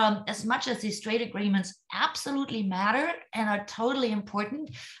that as much as these trade agreements absolutely matter and are totally important,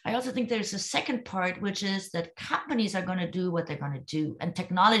 I also think there's a second part, which is that companies are going to do what they're going to do, and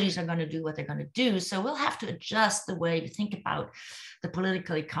technologies are going to do what they're going to do. So we'll have to adjust the way we think about the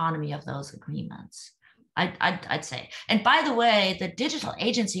political economy of those agreements, I'd say. And by the way, the digital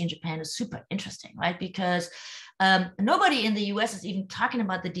agency in Japan is super interesting, right? Because nobody in the US is even talking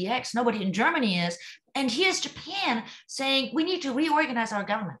about the DX. Nobody in Germany is. And here's Japan saying we need to reorganize our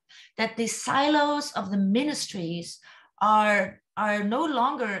government, that the silos of the ministries are no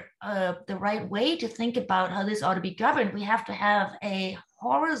longer the right way to think about how this ought to be governed. We have to have a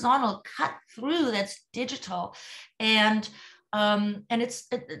horizontal cut through that's digital. And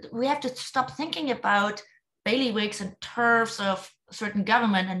we have to stop thinking about bailiwicks and turfs of certain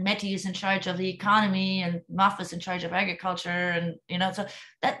government, and METI is in charge of the economy, and MAF is in charge of agriculture, and so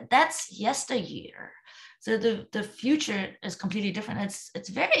that's yesteryear. So the future is completely different. It's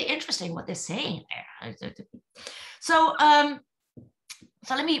very interesting what they're saying there. So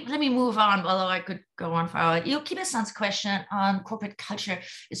let me move on, although I could go on for hours. Kiba-san's question on corporate culture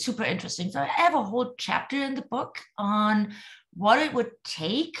is super interesting. So I have a whole chapter in the book on what it would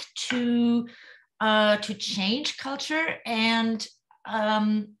take to change culture, and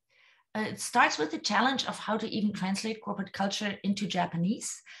it starts with the challenge of how to even translate corporate culture into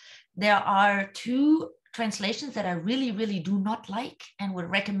Japanese. There are two translations that I really, really do not like and would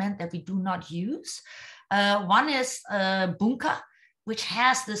recommend that we do not use. One is bunka, which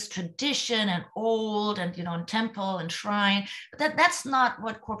has this tradition and old, and and temple and shrine. That's not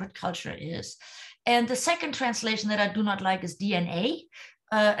what corporate culture is. And the second translation that I do not like is DNA.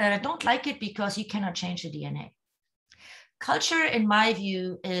 And I don't like it because you cannot change the DNA. Culture, in my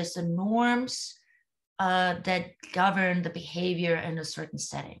view, is the norms that govern the behavior in a certain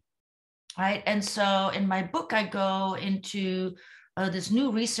setting, right? And so in my book, I go into this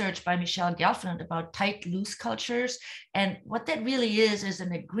new research by Michelle Gelfand about tight-loose cultures. And what that really is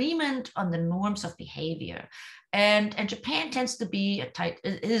an agreement on the norms of behavior. And Japan tends to be a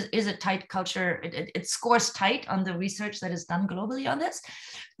tight culture. It scores tight on the research that is done globally on this,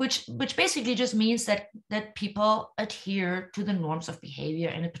 which basically just means that people adhere to the norms of behavior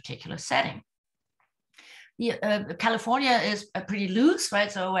in a particular setting. California is pretty loose,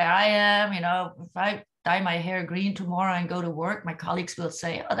 right? So where I am, if I dye my hair green tomorrow and go to work, my colleagues will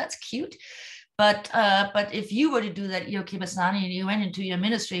say, "Oh, that's cute." But if you were to do that, Kiba-san, and you went into your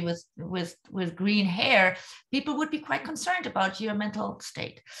ministry with green hair, people would be quite concerned about your mental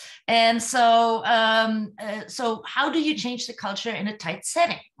state. And so how do you change the culture in a tight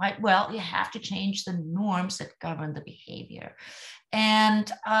setting, right? Well, you have to change the norms that govern the behavior.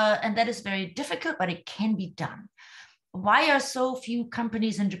 And that is very difficult, but it can be done. Why are so few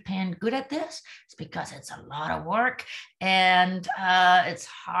companies in Japan good at this? It's because it's a lot of work, and it's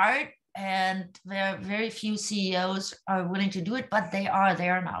hard. And there are very few CEOs are willing to do it, but they are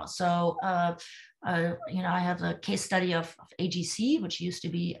there now. So, I have a case study of AGC, which used to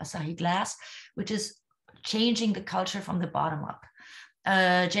be Asahi Glass, which is changing the culture from the bottom up.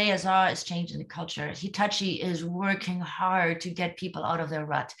 JSR is changing the culture. Hitachi is working hard to get people out of their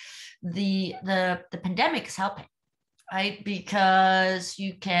rut. The pandemic is helping, right? Because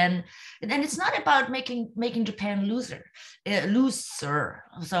you can, and it's not about making Japan looser,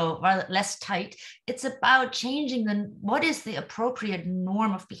 so rather less tight. It's about changing what is the appropriate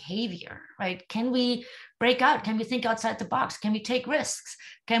norm of behavior, right? Can we break out? Can we think outside the box? Can we take risks?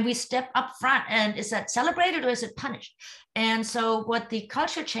 Can we step up front? And is that celebrated or is it punished? And so what the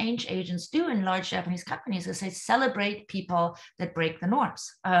culture change agents do in large Japanese companies is they celebrate people that break the norms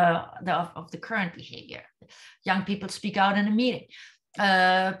of the current behavior. Young people speak out in a meeting.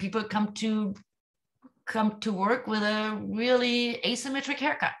 People come to work with a really asymmetric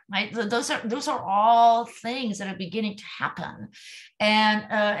haircut, right? Those are all things that are beginning to happen,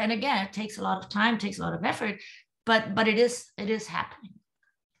 and again, it takes a lot of time, takes a lot of effort, but it is happening.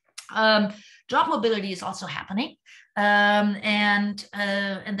 Job mobility is also happening, and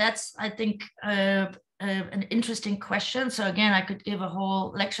that's, I think, an interesting question. So again, I could give a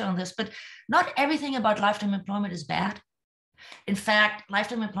whole lecture on this, but not everything about lifetime employment is bad. In fact,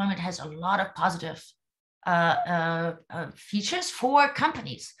 lifetime employment has a lot of positive features for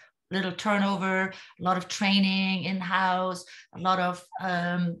companies. Little turnover, a lot of training in-house, a lot of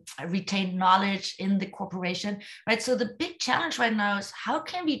retained knowledge in the corporation, right? So the big challenge right now is how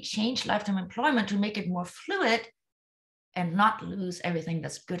can we change lifetime employment to make it more fluid and not lose everything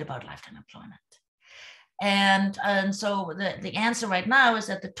that's good about lifetime employment? And so the answer right now is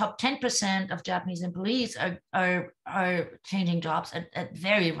that the top 10% of Japanese employees are changing jobs at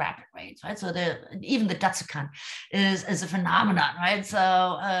very rapid rates, right? So even the Datsukan is a phenomenon, right? So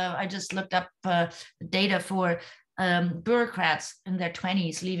I just looked up data for bureaucrats in their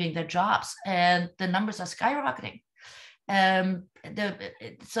 20s leaving their jobs, and the numbers are skyrocketing.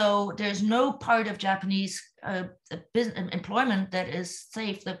 So there's no part of Japanese employment that is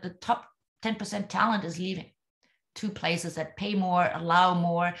safe. The top 10% talent is leaving to places that pay more, allow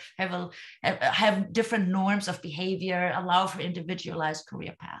more, have different norms of behavior, allow for individualized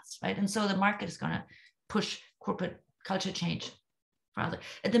career paths, right? And so the market is going to push corporate culture change further.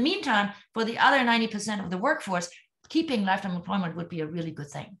 At the meantime, for the other 90% of the workforce, keeping lifetime employment would be a really good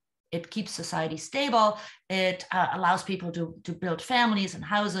thing. It keeps society stable. It allows people to build families and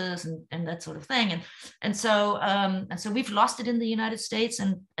houses and that sort of thing. And so we've lost it in the United States.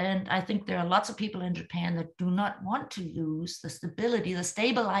 And I think there are lots of people in Japan that do not want to lose the stability, the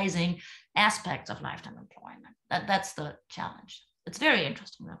stabilizing aspects of lifetime employment. That's the challenge. It's very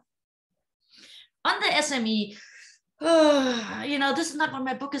interesting though. On the SME, this is not what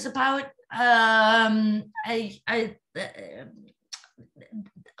my book is about.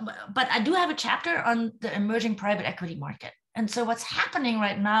 But I do have a chapter on the emerging private equity market. And so what's happening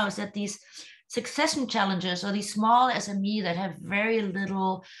right now is that these succession challenges, or these small SME that have very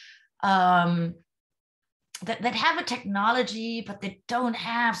little, that have a technology, but they don't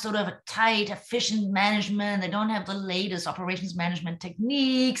have sort of a tight, efficient management. They don't have the latest operations management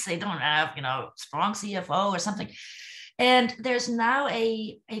techniques. They don't have, strong CFO or something. And there's now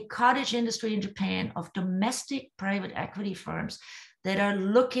a cottage industry in Japan of domestic private equity firms that are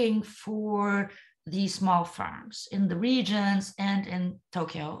looking for these small firms in the regions and in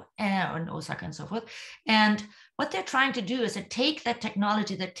Tokyo and Osaka and so forth. And what they're trying to do is to take that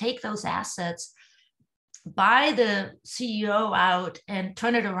technology, that take those assets, buy the CEO out and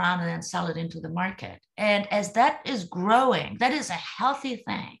turn it around and then sell it into the market. And as that is growing, that is a healthy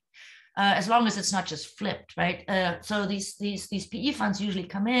thing. As long as it's not just flipped, right? So these PE funds usually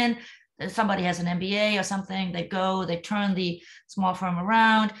come in, somebody has an MBA or something, they go, they turn the small firm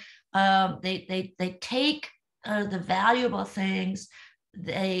around, they take the valuable things,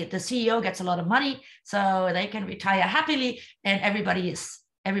 the CEO gets a lot of money, so they can retire happily, and everybody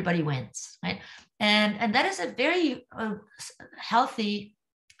wins, right? And that is a very healthy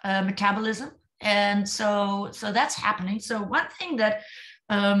metabolism, and so that's happening. So one thing that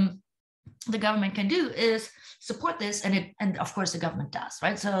the government can do is support this, and of course the government does,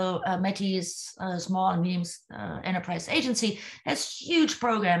 right? So METI's small and medium enterprise agency has huge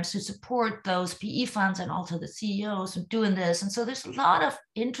programs to support those PE funds and also the CEOs in doing this. And so there's a lot of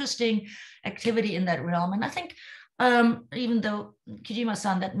interesting activity in that realm. And I think even though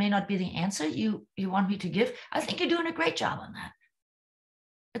Kijima-san, that may not be the answer you want me to give, I think you're doing a great job on that.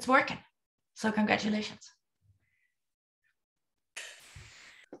 It's working. So congratulations.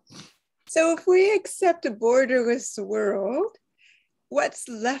 So if we accept a borderless world, what's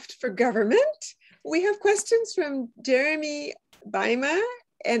left for government? We have questions from Jeremy Baima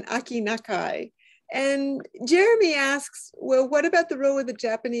and Aki Nakai. And Jeremy asks, well, what about the role of the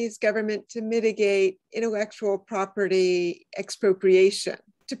Japanese government to mitigate intellectual property expropriation,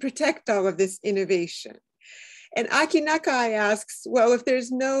 to protect all of this innovation? And Aki Nakai asks, well, if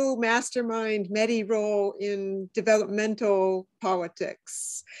there's no mastermind METI role in developmental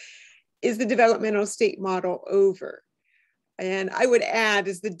politics, is the developmental state model over? And I would add,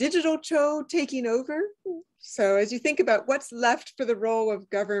 is the digital Cho taking over? So as you think about what's left for the role of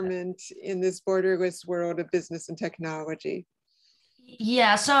government in this borderless world of business and technology.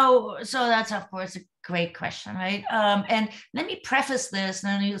 Yeah, so that's of course a great question, right? And let me preface this,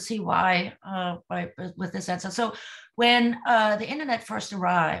 and then you'll see why with this answer. So when the internet first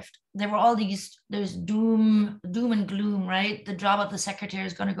arrived, there were all there's doom and gloom, right? The job of the secretary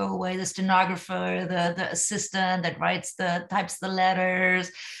is going to go away, the stenographer, the assistant that types the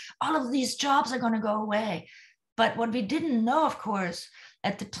letters, all of these jobs are going to go away. But what we didn't know, of course,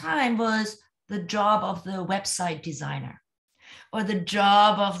 at the time was the job of the website designer, or the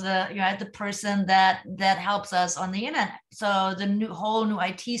job of the person that helps us on the internet. So the whole new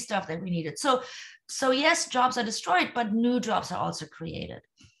IT stuff that we needed. So yes, jobs are destroyed, but new jobs are also created.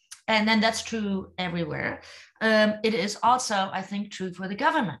 And then that's true everywhere. It is also, I think, true for the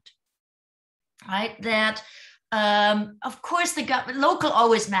government, right? That of course, local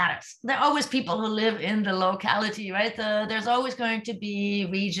always matters. There are always people who live in the locality, right? There's always going to be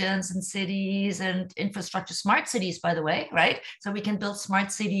regions and cities and infrastructure, smart cities, by the way, right? So we can build smart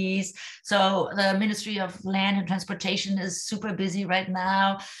cities. So the Ministry of Land and Transportation is super busy right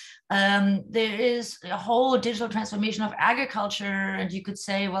now. There is a whole digital transformation of agriculture. And you could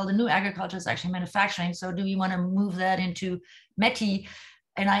say, well, the new agriculture is actually manufacturing. So do we want to move that into METI?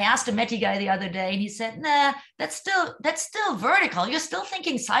 And I asked a METI guy the other day, and he said, nah, that's still vertical. You're still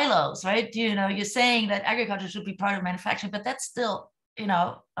thinking silos, right? You're saying that agriculture should be part of manufacturing, but that's still,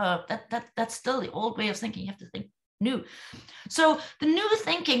 that's still the old way of thinking. You have to think new. So the new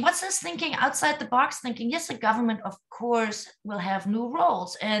thinking, what's this thinking outside the box thinking? Yes, the government, of course, will have new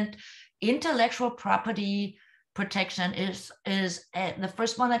roles, and intellectual property protection is the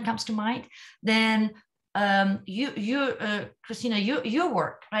first one that comes to mind. Then Christina, your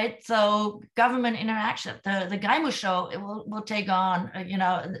work, right? So government interaction, the Gaimu show, it will take on,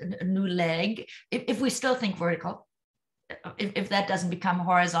 a new leg if we still think vertical, if that doesn't become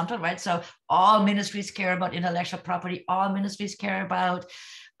horizontal, right? So all ministries care about intellectual property, all ministries care about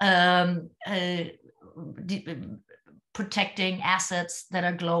protecting assets that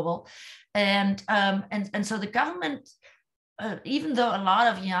are global, and so the government. Even though a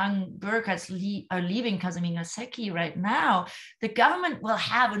lot of young bureaucrats are leaving Kazumi Gaseki right now, the government will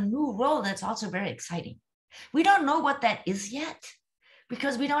have a new role that's also very exciting. We don't know what that is yet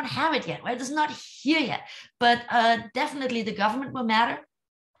because we don't have it yet, right? It's not here yet, but definitely the government will matter.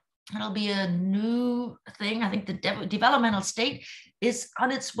 It'll be a new thing. I think the developmental state is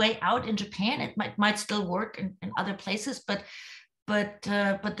on its way out in Japan. It might still work in other places, but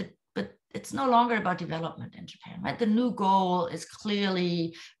it's no longer about development in Japan, right? The new goal is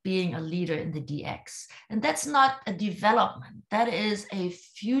clearly being a leader in the DX. And that's not a development. That is a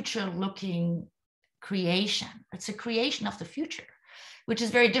future-looking creation. It's a creation of the future, which is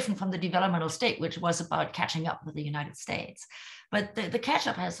very different from the developmental state, which was about catching up with the United States. But the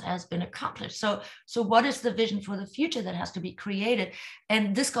catch-up has been accomplished. So what is the vision for the future that has to be created?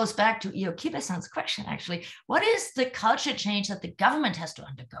 And this goes back to Io Kibe-san's question, actually. What is the culture change that the government has to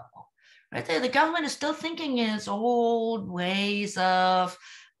undergo? Right there, the government is still thinking in its old ways of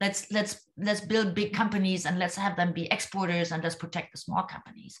let's build big companies and let's have them be exporters and let's protect the small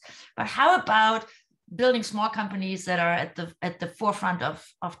companies. But how about building small companies that are at the forefront of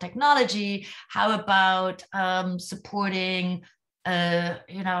technology? How about supporting the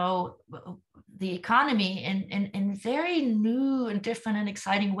economy in very new and different and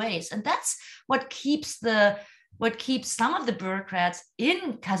exciting ways? And that's what keeps some of the bureaucrats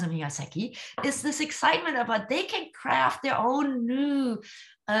in Kazumi Gaseki is this excitement about they can craft their own new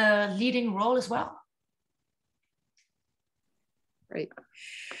leading role as well. Right.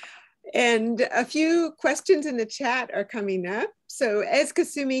 And a few questions in the chat are coming up. So as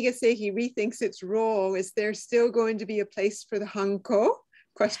Kazumi Gaseki rethinks its role, is there still going to be a place for the Hanko?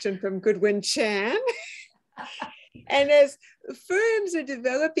 Question from Goodwin Chan. And as firms are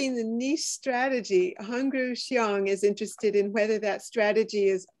developing the niche strategy, Hangru Xiong is interested in whether that strategy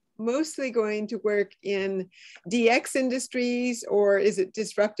is mostly going to work in DX industries, or is it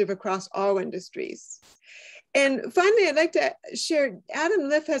disruptive across all industries? And finally, I'd like to share, Adam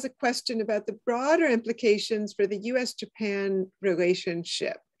Liff has a question about the broader implications for the US-Japan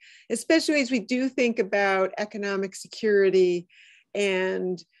relationship, especially as we do think about economic security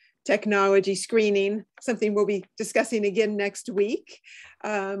and technology screening, something we'll be discussing again next week.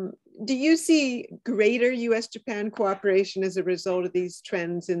 Do you see greater US-Japan cooperation as a result of these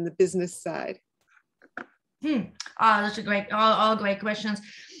trends in the business side? That's all great questions.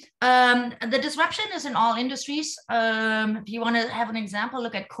 The disruption is in all industries. If you want to have an example,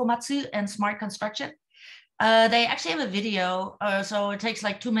 look at Komatsu and smart construction. They actually have a video, so it takes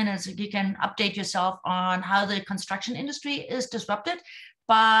like 2 minutes. You can update yourself on how the construction industry is disrupted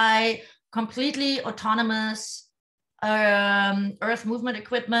by completely autonomous earth movement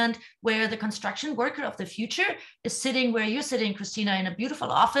equipment, where the construction worker of the future is sitting where you're sitting, Christina, in a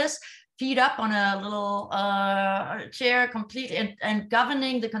beautiful office, feet up on a little chair, complete and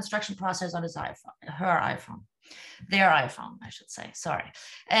governing the construction process on his iPhone, their iPhone, I should say. Sorry,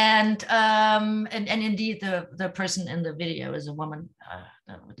 and indeed, the person in the video is a woman.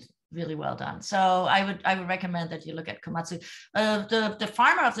 That was really well done. So I would recommend that you look at Komatsu. The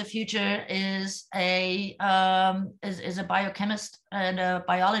farmer of the future is a biochemist and a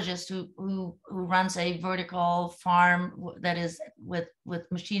biologist who runs a vertical farm that is with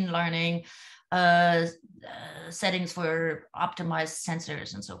machine learning settings for optimized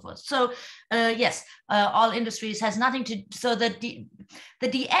sensors and so forth. So yes, all industries has nothing to, so that the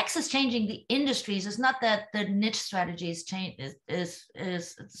DX is changing the industries. It's not that the niche strategies change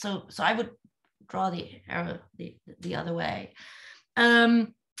so I would draw the arrow the other way. The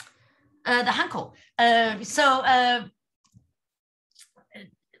Hanko.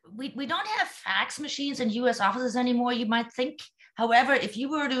 We don't have fax machines in US offices anymore, you might think. However, if you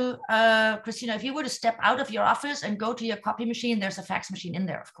were to, Christina, if you were to step out of your office and go to your copy machine, there's a fax machine in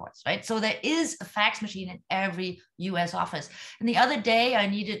there, of course, right? So there is a fax machine in every US office. And the other day, I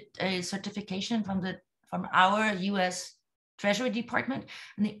needed a certification from our US Treasury Department.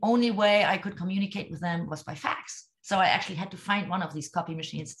 And the only way I could communicate with them was by fax. So I actually had to find one of these copy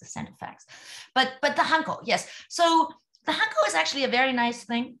machines to send a fax. But the Hanko, yes. So the Hanko is actually a very nice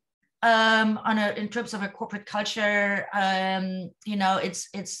thing. In terms of a corporate culture, you know, it's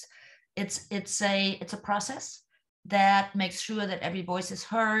a process that makes sure that every voice is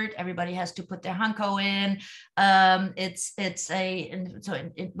heard. Everybody has to put their Hanko in.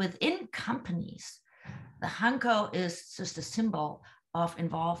 Within companies, the Hanko is just a symbol of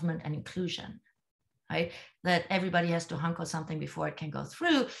involvement and inclusion, right? That everybody has to Hanko something before it can go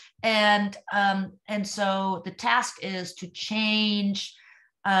through, and so the task is to change.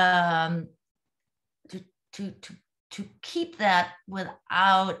 To keep that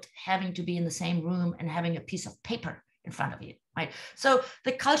without having to be in the same room and having a piece of paper in front of you, right? So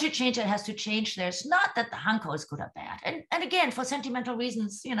the culture change that has to change. There's not that the Hanko is good or bad, and again, for sentimental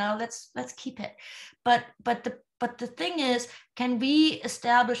reasons, you know, let's keep it. But the thing is, can we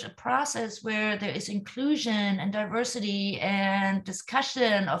establish a process where there is inclusion and diversity and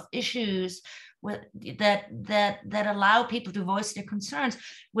discussion of issues that allow people to voice their concerns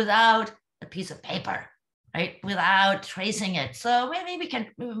without a piece of paper, right? Without tracing it. So maybe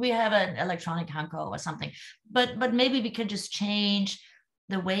we have an electronic Hanko or something, but maybe we can just change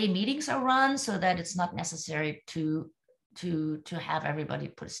the way meetings are run so that it's not necessary to have everybody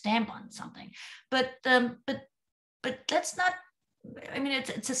put a stamp on something. But let's not. I mean,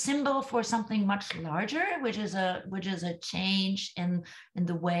 it's a symbol for something much larger, which is a change in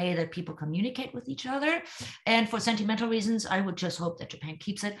the way that people communicate with each other. And for sentimental reasons, I would just hope that Japan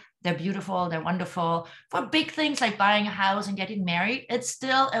keeps it. They're beautiful, they're wonderful. For big things like buying a house and getting married, it's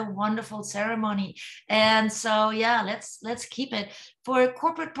still a wonderful ceremony. And so, yeah, let's keep it. For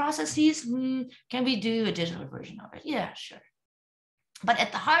corporate processes, can we do a digital version of it? Yeah, sure. But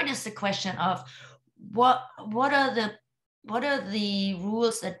at the heart is the question of what are the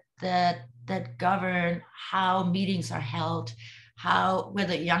rules that govern how meetings are held,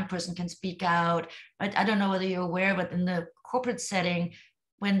 whether a young person can speak out. I don't know whether you're aware, but in the corporate setting,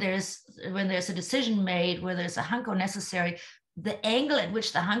 when there's a decision made where there's a Hanko necessary, the angle at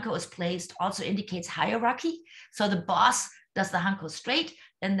which the Hanko is placed also indicates hierarchy. So the boss does the Hanko straight,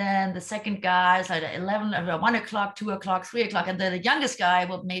 and then the second guy is like 11, 1 o'clock, 2 o'clock, 3 o'clock, and then the youngest guy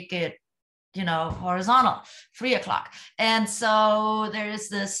will make it, you know, horizontal, 3 o'clock. And so there is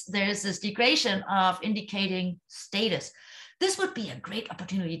this degradation of indicating status. This would be a great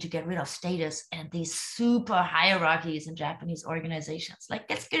opportunity to get rid of status and these super hierarchies in Japanese organizations. Like,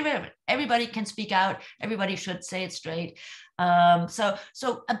 let's get rid of it. Everybody can speak out. Everybody should say it straight. So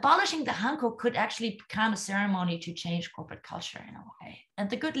abolishing the Hanko could actually become a ceremony to change corporate culture in a way. And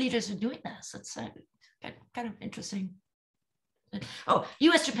the good leaders are doing this. It's kind of interesting. Oh,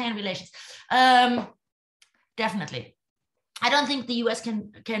 US-Japan relations. Definitely. I don't think the US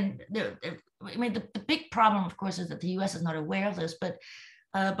can I mean, the big problem, of course, is that the US is not aware of this, but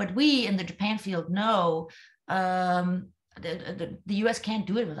we in the Japan field know the US can't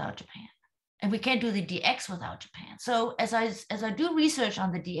do it without Japan. And we can't do the DX without Japan. So as I do research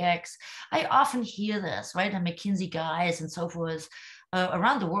on the DX, I often hear this, right? The McKinsey guys and so forth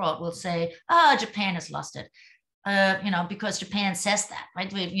around the world will say, Japan has lost it. You know, because Japan says that,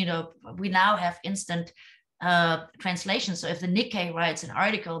 right? We now have instant translation. So if the Nikkei writes an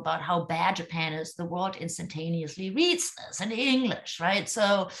article about how bad Japan is, the world instantaneously reads this in English, right?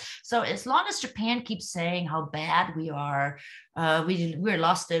 So as long as Japan keeps saying how bad we are, we're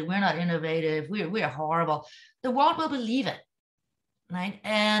lost it, we're not innovative, we're horrible, the world will believe it, right?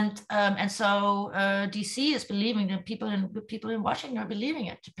 And so DC is believing that people in Washington are believing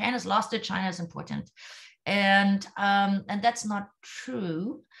it. Japan has lost it, China is important, and that's not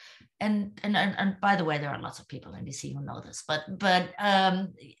true. And by the way, there are lots of people in DC who know this, but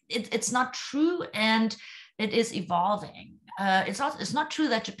it's not true, and it is evolving. It's not true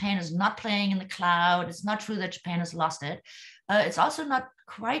that Japan is not playing in the cloud. It's not true that Japan has lost it. It's also not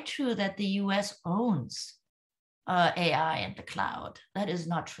quite true that the US owns AI and the cloud. That is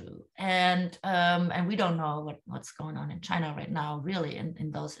not true. And we don't know what's going on in China right now, really,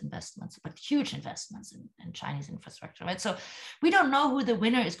 in those investments, but huge investments in Chinese infrastructure, right? So we don't know who the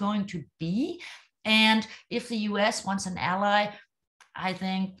winner is going to be. And if the US wants an ally, I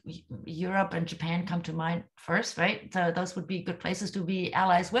think Europe and Japan come to mind first, right? So those would be good places to be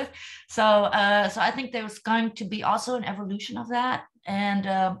allies with. So I think there's going to be also an evolution of that, and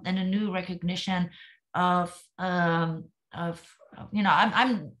a new recognition of you know,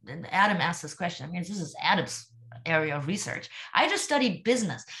 Adam asked this question. I mean, this is Adam's area of research. I just studied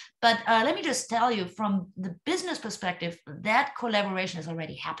business, but let me just tell you, from the business perspective, that collaboration is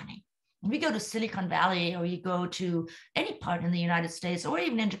already happening. When we go to Silicon Valley, or you go to any part in the United States, or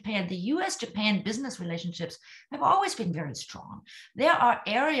even in Japan, the US-Japan business relationships have always been very strong. There are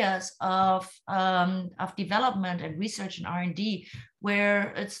areas of development and research and R&D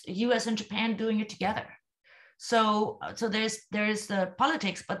where it's US and Japan doing it together. So there's the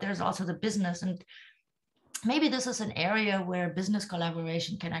politics, but there's also the business. And maybe this is an area where business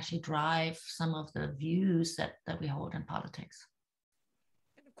collaboration can actually drive some of the views that we hold in politics.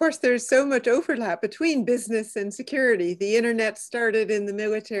 Of course, there's so much overlap between business and security. The internet started in the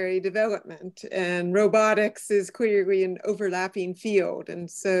military development, and robotics is clearly an overlapping field. And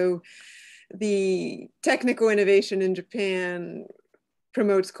so the technical innovation in Japan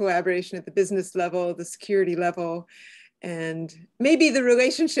promotes collaboration at the business level, the security level, and maybe the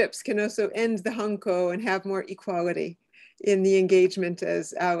relationships can also end the Hanko and have more equality in the engagement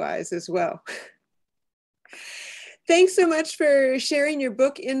as allies as well. Thanks so much for sharing your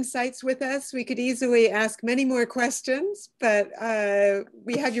book insights with us. We could easily ask many more questions, but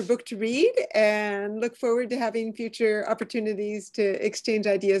we have your book to read and look forward to having future opportunities to exchange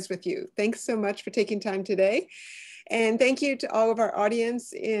ideas with you. Thanks so much for taking time today. And thank you to all of our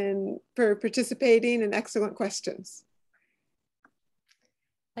audience for participating and excellent questions.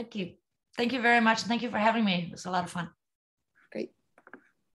 Thank you. Thank you very much. Thank you for having me. It was a lot of fun.